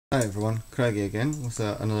Hi everyone, Craigie again with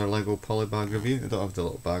another LEGO polybag review. I don't have the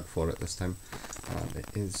little bag for it this time. It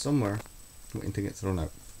is somewhere waiting to get thrown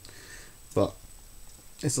out. But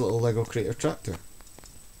it's a little LEGO Creator tractor.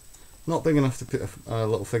 Not big enough to put a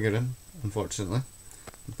little figure in, unfortunately.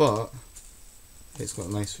 But it's got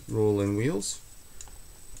nice rolling wheels.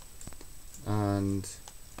 And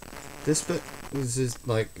this bit is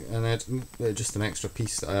like just an extra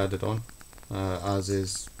piece that I added on, as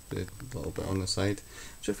is the little bit on the side,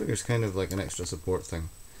 which I figure is kind of like an extra support thing,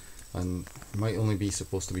 and might only be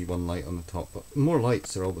supposed to be one light on the top, but more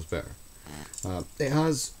lights are always better. It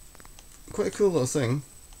has quite a cool little thing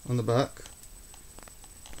on the back.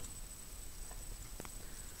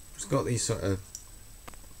 It's got these sort of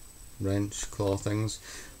wrench claw things,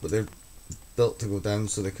 but they're built to go down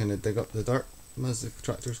so they kind of dig up the dirt as the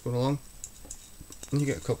tractor's going along. And you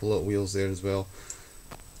get a couple little wheels there as well,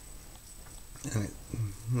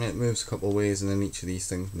 and it moves a couple of ways, and then each of these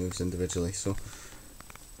things moves individually, so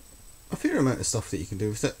a fair amount of stuff that you can do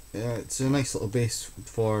with it. It's a nice little base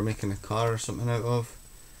for making a car or something out of.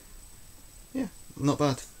 Yeah, not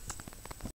bad.